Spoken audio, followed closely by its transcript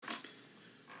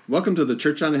Welcome to the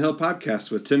Church on the Hill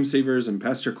podcast with Tim Sievers and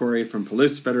Pastor Corey from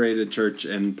Palouse Federated Church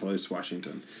in Palouse,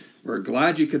 Washington. We're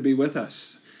glad you could be with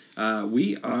us.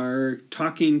 We are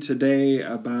talking today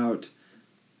about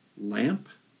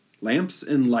lamps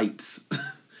and lights.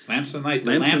 Lamps and light,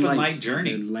 the lamp and light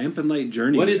journey. The lamp and light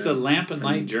journey. What is the lamp and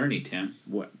light journey, Tim?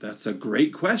 That's a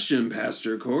great question,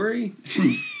 Pastor Corey.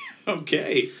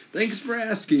 Okay. Thanks for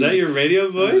asking. Is that your radio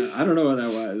voice? I don't know what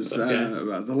that was.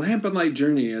 Okay. The Lamp and Light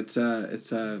Journey. It's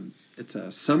a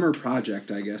summer project,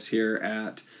 I guess, here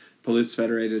at Palouse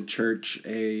Federated Church.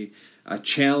 A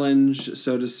challenge,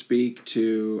 so to speak,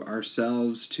 to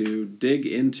ourselves to dig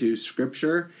into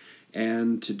Scripture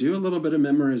and to do a little bit of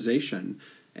memorization.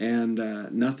 And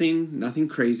nothing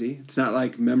crazy. It's not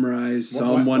like memorize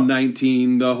Psalm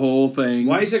 119, the whole thing.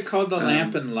 Why is it called the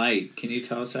lamp and light? Can you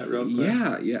tell us that real quick?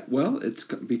 Yeah. Well, it's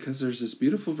because there's this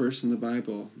beautiful verse in the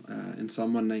Bible, in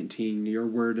Psalm 119. Your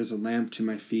word is a lamp to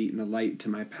my feet and a light to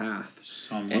my path.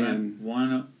 Psalm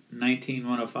 119,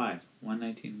 105.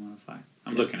 119, 105.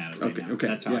 I'm looking at it right now. Okay.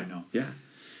 That's how I know. Yeah.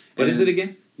 What is it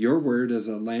again? Your word is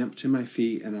a lamp to my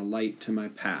feet and a light to my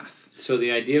path. So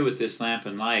the idea with this lamp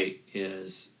and light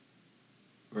is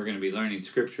we're going to be learning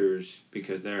scriptures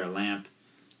because they're a lamp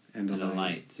and a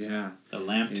light. Yeah. A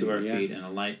lamp to our feet and a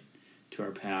light to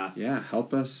our path. Yeah,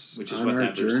 help us which is on what our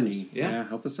that verse journey. is. Yeah,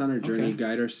 help us on our journey, Okay.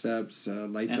 guide our steps,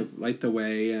 light the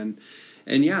way, and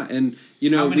you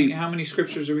know how many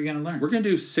scriptures are we going to learn? We're going to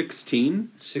do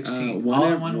 16. 16. All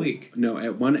in 1 week.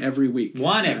 No, one every week.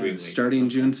 One every week. Starting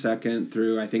June 2nd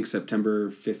through, I think, September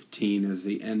 15 is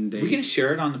the end date. We can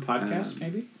share it on the podcast,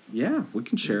 maybe? Yeah, we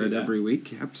can share it every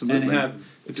week. Absolutely. And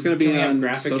it's going to be on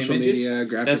social media,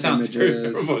 graphic images.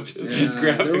 There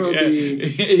will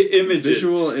be images.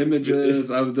 Visual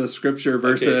images of the scripture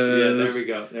verses. Okay.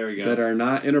 Yeah, there we go. That are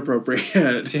not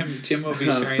inappropriate. Tim will be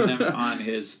sharing them on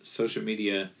his social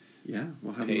media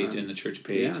we'll have page and the church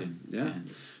page.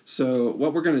 So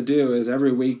what we're going to do is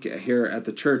every week here at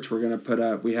the church, we're going to put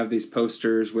up, we have these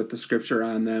posters with the scripture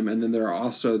on them, and then there are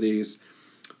also these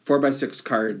 4x6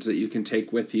 cards that you can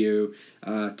take with you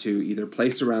to either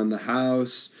place around the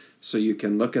house so you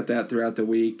can look at that throughout the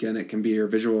week and it can be your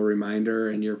visual reminder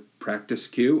and your practice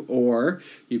cue, or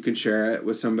you can share it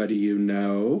with somebody you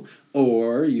know,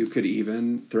 or you could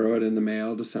even throw it in the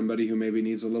mail to somebody who maybe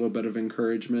needs a little bit of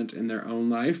encouragement in their own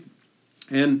life.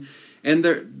 And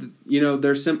they're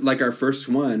like our first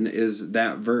one is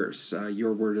that verse,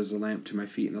 your word is a lamp to my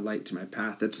feet and a light to my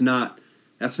path. That's not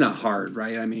hard,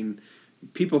 right? I mean,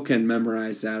 people can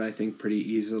memorize that, I think, pretty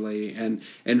easily, and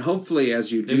hopefully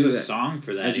as you do that, there's a song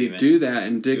for that. As you do that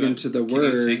and dig into the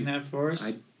word. Can you sing that for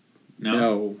us?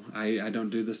 No, I don't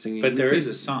do the singing. But there is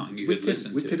a song you could listen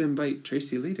to. We could invite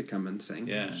Tracy Lee to come and sing.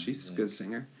 Yeah, she's a good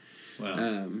singer.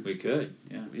 Well, we could.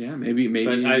 Yeah, maybe.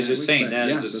 But I was just saying that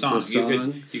is a song. You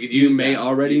could use. You may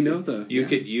already know the. You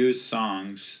could use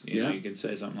songs. You know, you could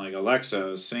say something like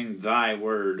Alexa, sing Thy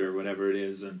Word or whatever it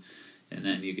is, and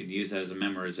then you could use that as a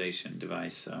memorization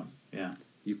device. So yeah.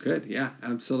 You could, yeah,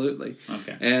 absolutely.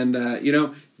 Okay. And,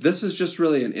 this is just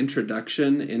really an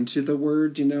introduction into the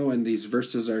Word, and these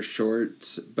verses are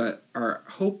short. But our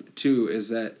hope, too, is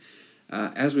that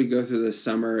as we go through this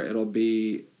summer, it'll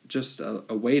be just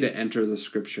a way to enter the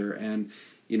Scripture and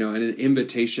an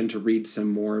invitation to read some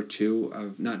more, too,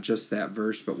 of not just that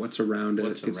verse, but what's around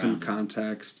it, get some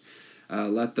context.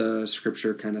 Let the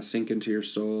Scripture kind of sink into your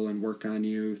soul and work on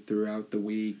you throughout the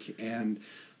week. And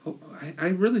I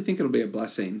really think it'll be a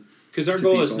blessing. Because our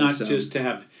goal is not just to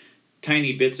have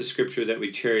tiny bits of Scripture that we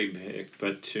cherry pick,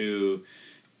 but to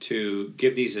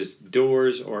give these as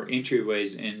doors or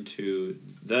entryways into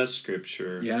the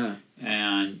Scripture. Yeah.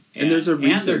 And there's a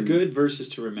reason. And they're good verses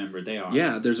to remember. They are.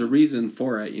 Yeah, there's a reason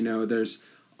for it. There's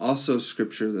also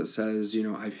Scripture that says,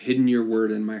 I've hidden your word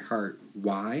in my heart.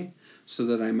 Why? So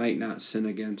that I might not sin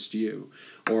against you.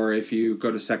 Or if you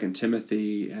go to 2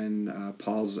 Timothy and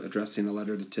Paul's addressing a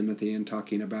letter to Timothy and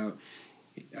talking about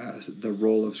the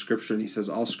role of Scripture, and he says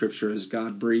all Scripture is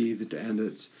God-breathed and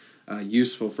it's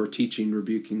useful for teaching,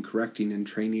 rebuking, correcting, and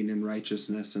training in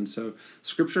righteousness. And so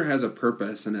Scripture has a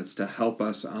purpose, and it's to help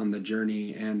us on the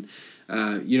journey. And,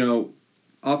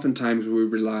 oftentimes we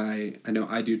rely, I know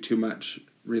I do too much,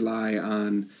 rely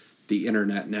on the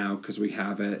internet now because we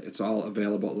have it. It's all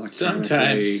available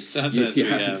electronically. Sometimes we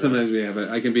have it.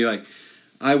 I can be like,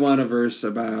 I want a verse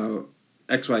about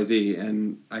XYZ,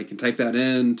 and I can type that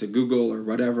in to Google or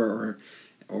whatever,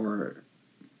 or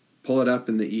pull it up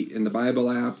in the Bible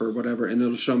app or whatever, and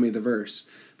it'll show me the verse.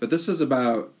 But this is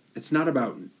it's not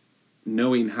about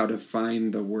knowing how to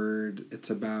find the word. It's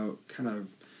about kind of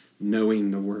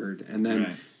knowing the word and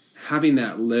then having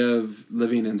that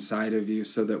living inside of you,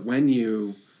 so that when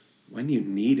you when you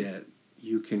need it,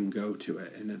 you can go to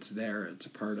it, and it's there. It's a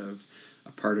part of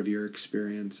your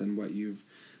experience and what you've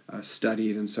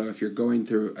studied. And so if you're going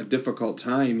through a difficult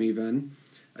time, even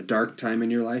a dark time in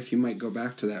your life, you might go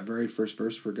back to that very first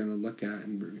verse we're going to look at,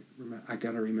 and I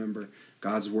got to remember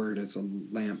God's word is a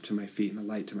lamp to my feet and a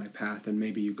light to my path. And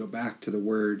maybe you go back to the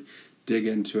word, dig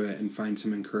into it, and find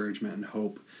some encouragement and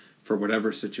hope for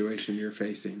whatever situation you're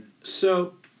facing.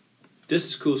 So this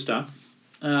is cool stuff.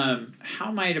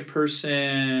 How might a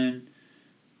person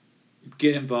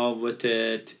get involved with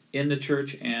it in the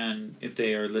church, and if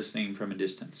they are listening from a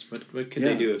distance? What can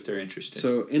they do if they're interested?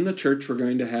 So in the church, we're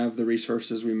going to have the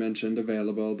resources we mentioned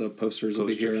available. The posters will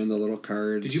be here in the little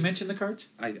cards. Did you mention the cards?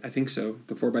 I think so.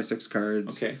 The 4x6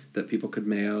 cards that people could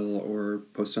mail or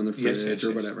post on their fridge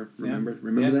or whatever.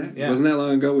 Remember that? Yeah. It wasn't that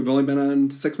long ago. We've only been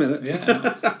on 6 minutes.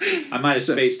 Yeah. I might have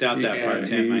spaced out that part,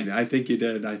 Tim. I think you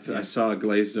did. I saw a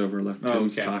glazed over look.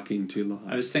 Tim's talking too long.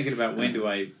 I was thinking about when do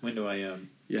I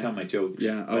tell my jokes.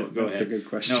 Yeah, that's a good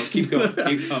question. No, keep going.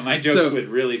 My jokes would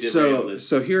really derail this.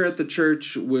 So here at the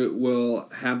church, we'll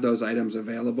have those items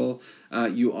available.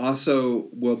 You also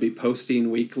will be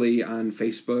posting weekly on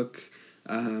Facebook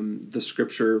the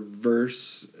scripture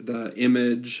verse, the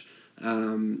image,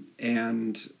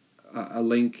 and a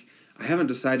link. I haven't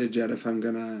decided yet if I'm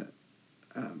going to...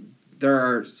 there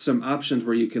are some options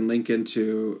where you can link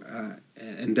into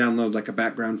and download like a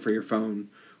background for your phone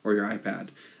or your iPad.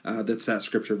 That's that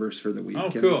scripture verse for the week,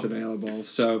 and it's available.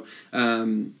 So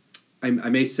I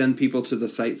may send people to the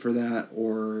site for that,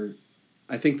 or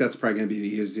I think that's probably going to be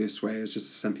the easiest way, is just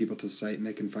to send people to the site and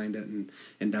they can find it and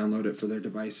download it for their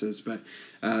devices. But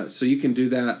so you can do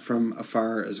that from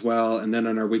afar as well. And then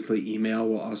on our weekly email,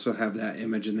 we'll also have that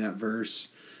image and that verse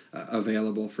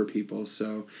available for people.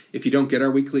 So if you don't get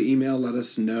our weekly email, let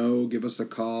us know. Give us a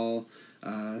call.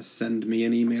 Send me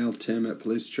an email,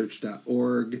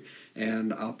 tim@palousachurch.org,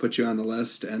 and I'll put you on the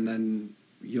list, and then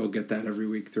you'll get that every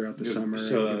week throughout the summer.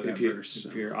 So if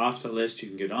you're off the list, you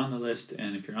can get on the list,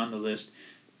 and if you're on the list,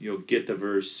 you'll get the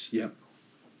verse. Yep.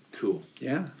 Cool.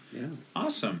 Yeah.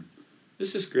 Awesome.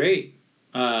 This is great.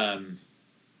 What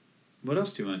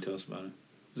else do you want to tell us about it?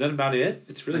 Is that about it?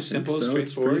 It's really simple, straightforward.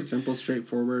 It's pretty simple,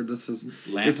 straightforward.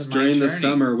 It's during the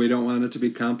summer. We don't want it to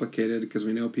be complicated because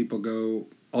we know people go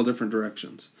all different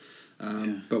directions.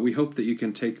 But we hope that you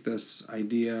can take this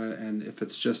idea, and if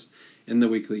it's just in the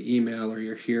weekly email or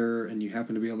you're here and you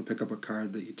happen to be able to pick up a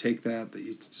card, that you take that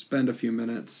you spend a few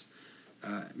minutes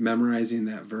memorizing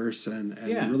that verse and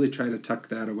really try to tuck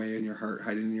that away in your heart,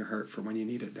 hide it in your heart for when you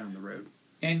need it down the road.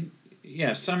 And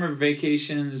summer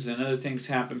vacations and other things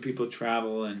happen. People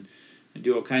travel and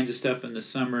do all kinds of stuff in the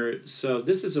summer. So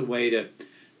this is a way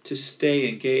to stay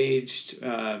engaged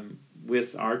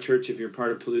with our church if you're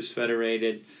part of Palouse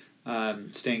Federated.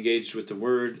 Stay engaged with the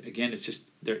Word. Again, it's just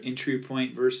their entry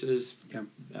point verses.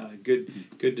 Good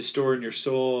to store in your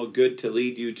soul. Good to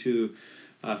lead you to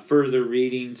further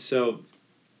reading. So,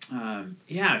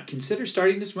 consider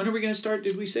starting this. When are we going to start,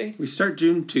 did we say? We start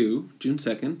June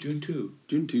 2nd.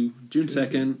 June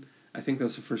 2nd. I think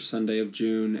that's the first Sunday of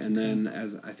June. And then,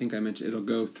 as I think I mentioned, it'll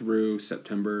go through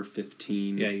September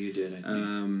 15. Yeah, you did,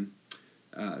 I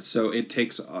think. So it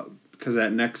takes... because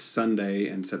that next Sunday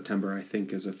in September, I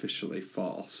think, is officially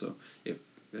fall. So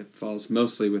it falls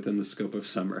mostly within the scope of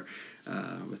summer,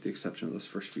 with the exception of those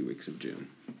first few weeks of June.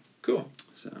 Cool.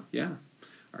 So,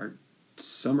 our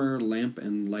summer lamp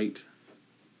and light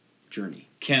journey.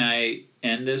 Can I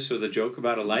end this with a joke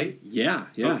about a light? Yeah.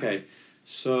 Okay.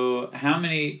 So how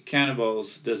many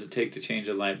cannibals does it take to change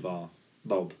a light bulb?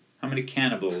 How many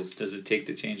cannibals does it take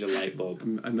to change a light bulb?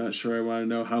 I'm not sure I want to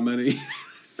know how many...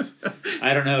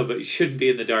 I don't know, but you shouldn't be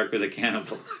in the dark with a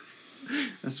cannibal.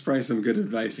 That's probably some good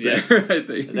advice there, I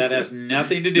think. That has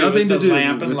nothing to do with the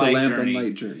lamp and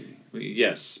light journey.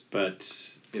 Yes,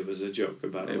 but it was a joke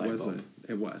about a light bulb.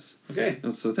 It was. Okay.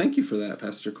 So thank you for that,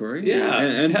 Pastor Corey. Yeah.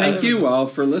 And thank you all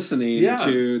for listening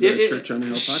to the Church on the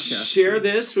Hill podcast. Share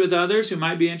this with others who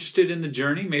might be interested in the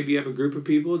journey. Maybe you have a group of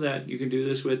people that you can do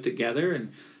this with together,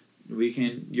 and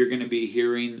you're going to be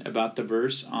hearing about the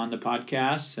verse on the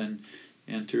podcasts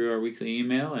and through our weekly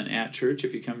email and at church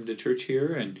if you come to church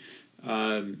here. And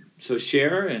so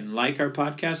share and like our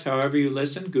podcast however you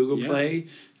listen. Google Play,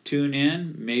 tune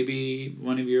in. Maybe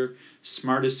one of your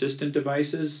smart assistant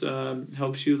devices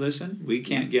helps you listen. We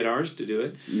can't get ours to do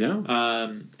it. No.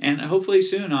 And hopefully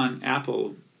soon on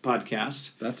Apple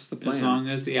Podcasts. That's the plan. As long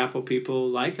as the Apple people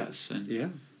like us.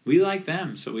 And we like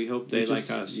them, so we hope they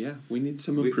like us. Yeah, we need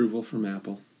some approval from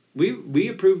Apple. We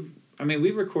approve... I mean,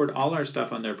 we record all our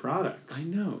stuff on their products. I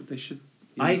know. They should...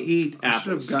 I eat apples. I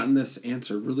should have gotten this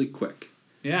answer really quick.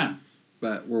 Yeah.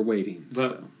 but we're waiting.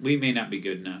 But we may not be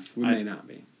good enough. We may not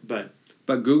be. But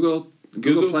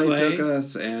Google Play took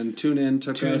us, and TuneIn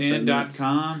took us.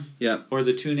 TuneIn.com. Yep. Or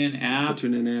the TuneIn app. The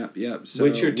TuneIn app, yep. So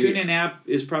which your TuneIn app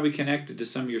is probably connected to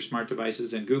some of your smart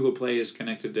devices, and Google Play is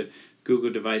connected to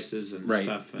Google devices and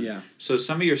stuff. And yeah. So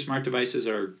some of your smart devices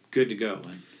are good to go.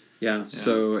 Yeah.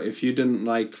 So if you didn't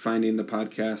like finding the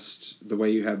podcast the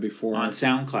way you had before on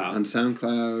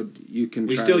SoundCloud, you can.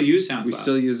 We still use SoundCloud. We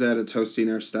still use that. It's hosting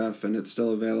our stuff, and it's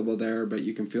still available there. But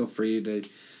you can feel free to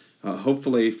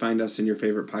hopefully find us in your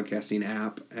favorite podcasting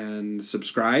app and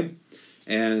subscribe,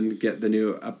 and get the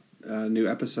new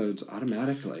episodes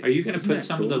automatically. Are you going to put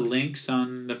some of the links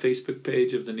on the Facebook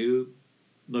page of the new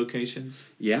locations?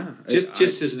 Yeah.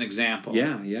 Just as an example.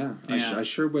 Yeah. I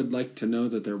sure would like to know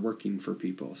that they're working for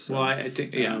people. So, well, I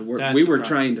think, we were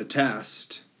trying to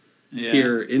test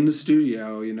here in the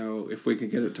studio, if we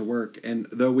could get it to work. And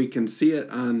though we can see it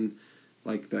on,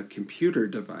 like, the computer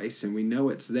device, and we know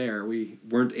it's there, we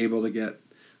weren't able to get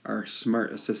our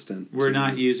smart assistant. We're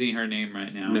not using her name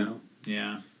right now. No.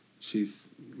 Yeah.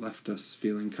 She's left us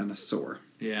feeling kind of sore.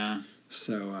 Yeah.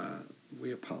 So,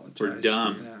 we apologize. We're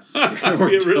dumb. For that. Yeah,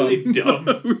 we're really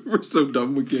dumb. We're so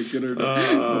dumb we can't get her to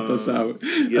help us out.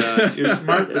 Yeah, your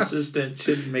smart assistant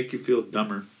shouldn't make you feel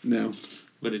dumber. No.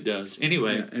 But it does.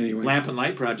 Anyway, Lamp and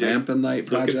Light Project. Lamp and Light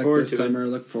Project this summer.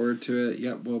 Look forward to it.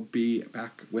 Yep, we'll be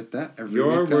back with that every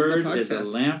week on the podcast. Your word is a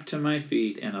lamp to my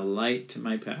feet and a light to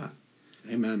my path.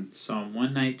 Amen. Psalm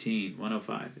 119,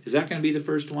 105. Is that going to be the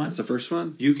first one? That's the first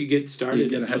one. You could get started. You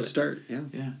get a head start, yeah.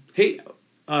 Yeah. Hey,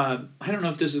 I don't know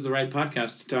if this is the right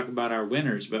podcast to talk about our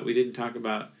winners, but we didn't talk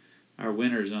about our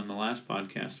winners on the last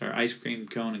podcast, our ice cream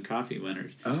cone and coffee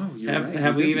winners. Oh, you're right.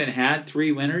 Have we even had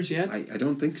 3 winners yet? I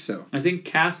don't think so. I think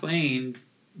Kathleen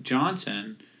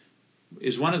Johnson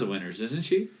is one of the winners, isn't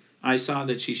she? I saw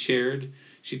that she shared.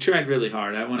 She tried really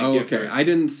hard. I want to give her. I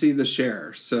didn't see the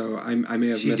share, so I may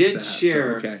have missed that. She did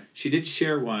share. So, okay. She did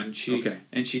share one.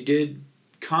 And she did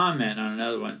comment on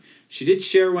another one. She did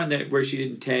share one where she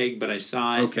didn't tag, but I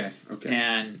saw it. Okay.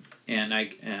 And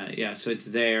I so it's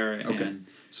there. Okay. And,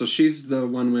 so she's the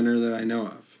one winner that I know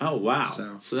of. Oh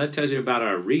wow! So that tells you about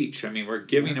our reach. I mean, we're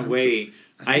giving away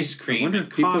ice cream and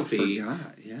coffee. People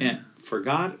forgot. Yeah.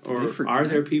 Forgot, or are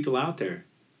there people out there?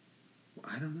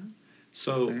 I don't know.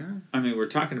 So I mean, we're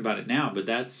talking about it now, but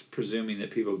that's presuming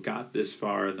that people got this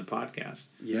far in the podcast.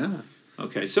 Yeah.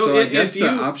 Okay, so I guess the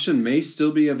option may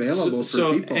still be available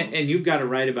for people. And you've got to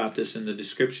write about this in the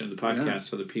description of the podcast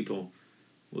so that people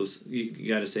will.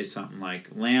 You got to say something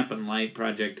like Lamp and Light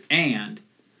Project and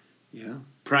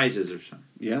prizes or something.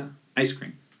 Yeah, ice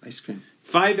cream.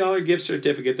 $5 gift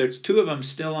certificate. There's 2 of them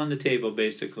still on the table,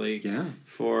 basically. Yeah.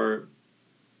 For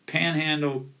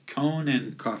Panhandle Cone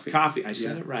and Coffee. I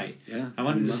said it right. Yeah. I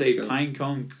wanted to say Pine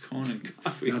Cone and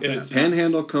Coffee. Not that.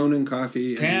 Panhandle Cone and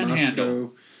Coffee in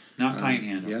Moscow. Not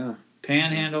Pinehandle. Yeah.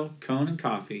 Panhandle, Cone and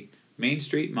Coffee, Main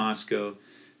Street, Moscow.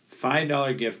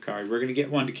 $5 gift card. We're going to get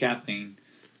one to Kathleen,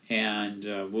 and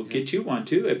we'll get you one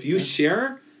too. If you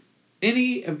share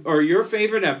any or your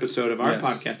favorite episode of our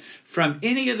podcast from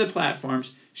any of the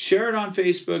platforms, share it on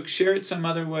Facebook, share it some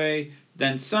other way,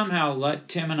 then somehow let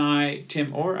Tim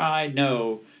or I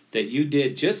know that you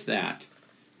did just that.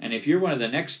 And if you're one of the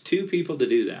next 2 people to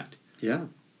do that,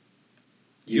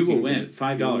 you will win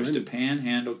 $5 to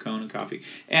Panhandle Cone and Coffee.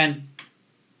 And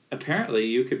apparently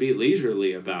you could be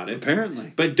leisurely about it.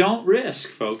 Apparently. But don't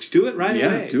risk, folks. Do it right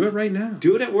away. Yeah, do it right now.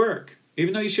 Do it at work.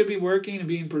 Even though you should be working and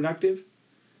being productive.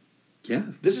 Yeah.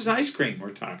 This is ice cream we're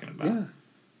talking about.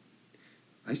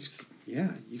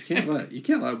 Yeah. You can't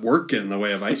let work get in the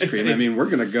way of ice cream. I mean, we're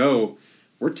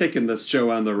taking this show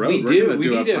on the road. We're going to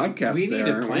do a podcast we there.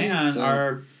 We need to plan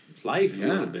our life a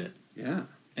little bit. Yeah.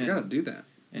 We got to do that.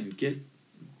 And get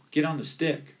on the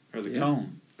stick or the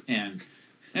cone and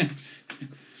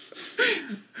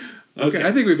okay,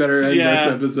 I think we better end this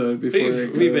episode before it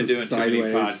goes we've been doing sideways.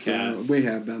 Too many podcasts. So we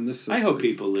have been. I hope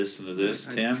people listen to this,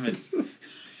 Tim.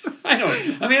 I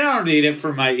don't need it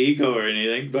for my ego or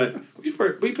anything, but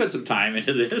we put some time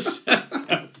into this.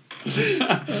 Not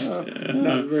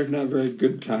very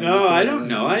good time. No, I don't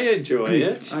know. I enjoy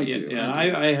it. I do.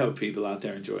 I hope people out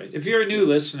there enjoy it. If you're a new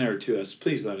listener to us,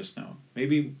 please let us know.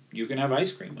 Maybe you can have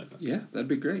ice cream with us. Yeah, that'd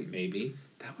be great. Maybe.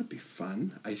 That would be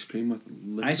fun. Ice cream with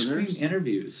listeners. Ice cream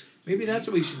interviews. Maybe that's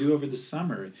what we should do over the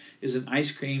summer, is an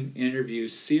ice cream interview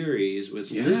series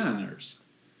with listeners.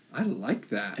 I like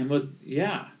that. And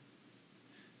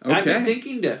Okay. I've been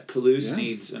thinking that Palouse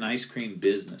needs an ice cream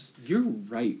business. You're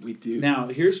right, we do. Now,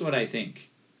 here's what I think.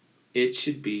 It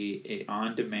should be a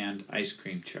on-demand ice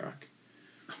cream truck.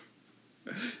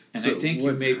 And I think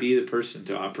you may be the person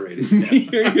to operate it.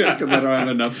 Because I don't have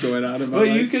enough going on in my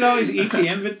life. You could always eat the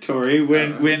inventory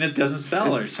when it doesn't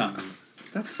sell or something.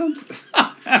 That sounds...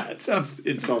 that sounds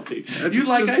insulting. You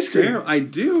like ice cream. I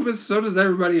do, but so does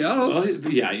everybody else.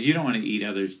 Well, yeah, you don't want to eat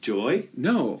others' joy.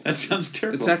 No. That sounds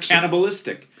terrible. It's actually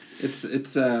cannibalistic.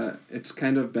 It's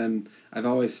kind of been... I've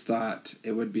always thought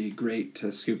it would be great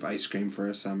to scoop ice cream for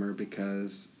a summer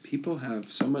because people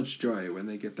have so much joy when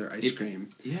they get their ice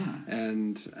cream. Yeah.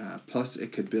 And plus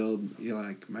it could build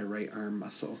like my right arm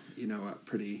muscle, up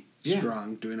pretty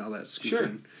strong doing all that scooping.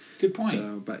 Sure. Good point.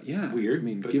 So, but yeah. Weird, I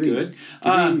mean, but good.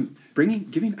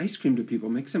 Giving ice cream to people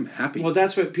makes them happy. Well,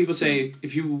 that's what people say.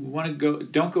 If you want to go,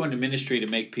 don't go into ministry to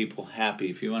make people happy.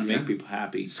 If you want to make people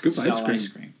happy, scoop sell ice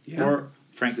cream. Yeah. Or,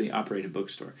 frankly, operate a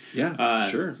bookstore. Yeah,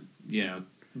 sure.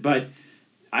 But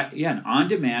an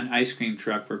on-demand ice cream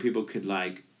truck where people could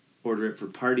like order it for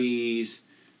parties,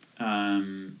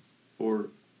 or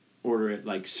order it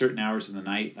like certain hours of the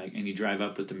night, and you drive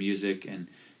up with the music and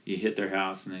you hit their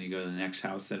house and then you go to the next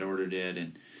house that ordered it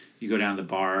and you go down to the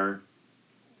bar,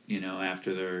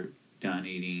 after they're done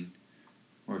eating,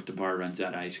 or if the bar runs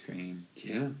out of ice cream.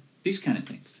 Yeah. These kind of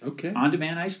things. Okay.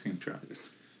 On-demand ice cream truck.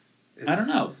 I don't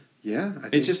know. Yeah.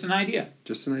 It's just an idea.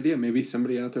 Just an idea. Maybe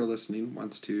somebody out there listening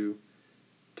wants to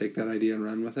take that idea and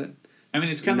run with it. I mean,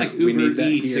 it's kind of like Uber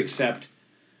Eats, except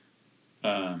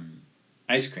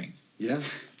ice cream. Yeah.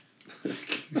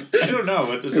 I don't know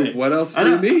what to say. What else do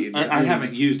you need? I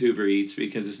haven't used Uber Eats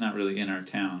because it's not really in our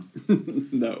town.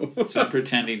 No. So I'm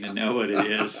pretending to know what it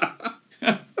is.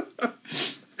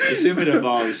 Assume it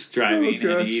involves driving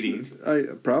and eating.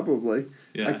 Probably.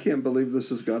 Yeah. I can't believe this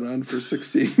has gone on for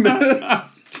 16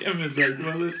 minutes. Tim is like,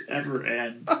 will this ever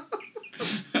end?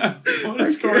 What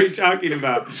is Corey talking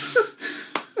about?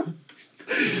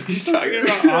 He's talking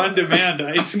about on-demand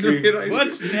ice cream.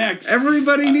 What's next?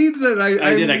 Everybody needs it.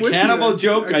 I did a cannibal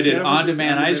joke. I did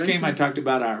on-demand ice cream. I talked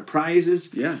about our prizes.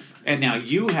 Yeah. And now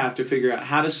you have to figure out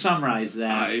how to summarize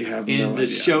that in the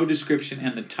show description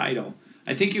and the title.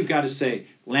 I think you've got to say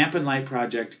Lamp and Light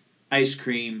Project, ice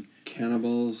cream,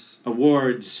 cannibals,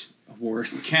 awards,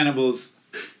 cannibals,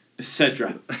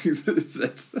 etc. There's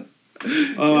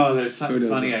something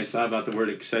funny I saw about the word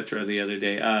etc. the other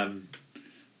day.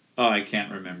 I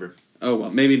can't remember. Oh,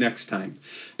 well, maybe next time.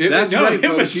 It was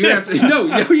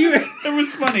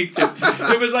funny, Tim.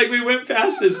 It was like we went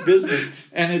past this business,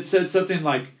 and it said something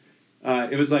like,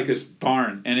 it was like this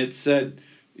barn, and it said,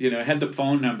 it had the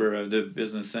phone number of the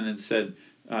business, and it said,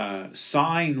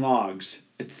 sawing logs,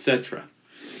 etc.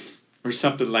 Or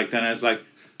something like that. And I was like,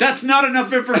 that's not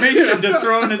enough information to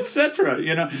throw in etc.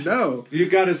 No. You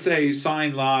got to say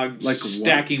sawing logs, like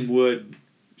stacking wood,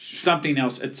 something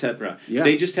else, etc. Yeah.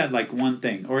 They just had like one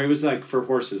thing, or it was like for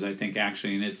horses, I think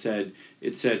actually, and it said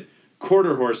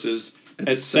quarter horses,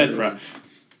 etc.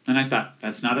 And I thought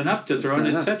that's not enough to throw an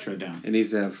etc. down. It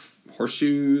needs to have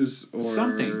horseshoes or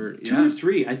something, 2 or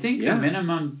 3. I think the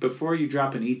minimum before you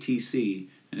drop an etc.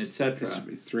 and etc. It should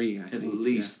be 3. I think. At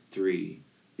least 3.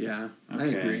 Yeah, okay. I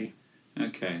agree.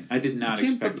 Okay, I did not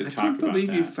expect to talk about that. I can't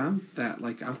believe you found that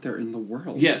out there in the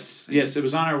world. Yes, it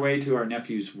was on our way to our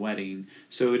nephew's wedding,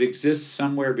 so it exists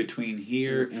somewhere between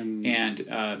here and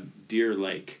Deer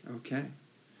Lake. Okay,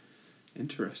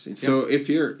 interesting. Yep. So if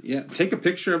you're take a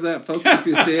picture of that, folks. If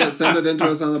you see it, send it in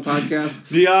to us on the podcast.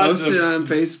 The odds post it on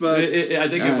Facebook. I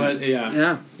think it was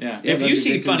yeah. If you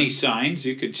see funny signs,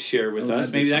 you could share with us.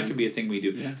 Maybe that could be a thing we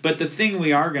do. Yeah. But the thing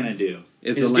we are going to do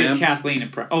is give Kathleen a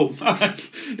prize.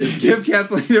 Give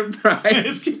Kathleen a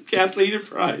prize. Give Kathleen a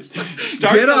prize.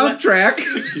 Get off track.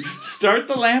 Start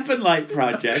the Lamp and Light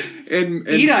Project. and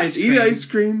eat ice cream. Eat ice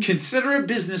cream. Consider a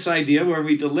business idea where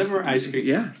we deliver ice cream.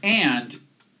 Yeah. And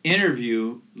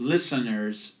interview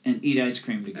listeners and eat ice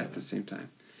cream together. At the same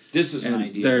time. This is an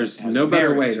idea. There's no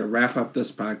better way to wrap up this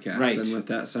podcast than with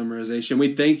that summarization.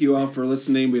 We thank you all for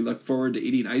listening. We look forward to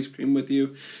eating ice cream with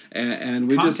you. And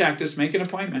we contact us, make an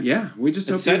appointment. Yeah, we just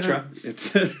hope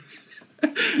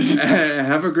you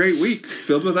have a great week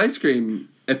filled with ice cream,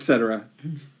 etc.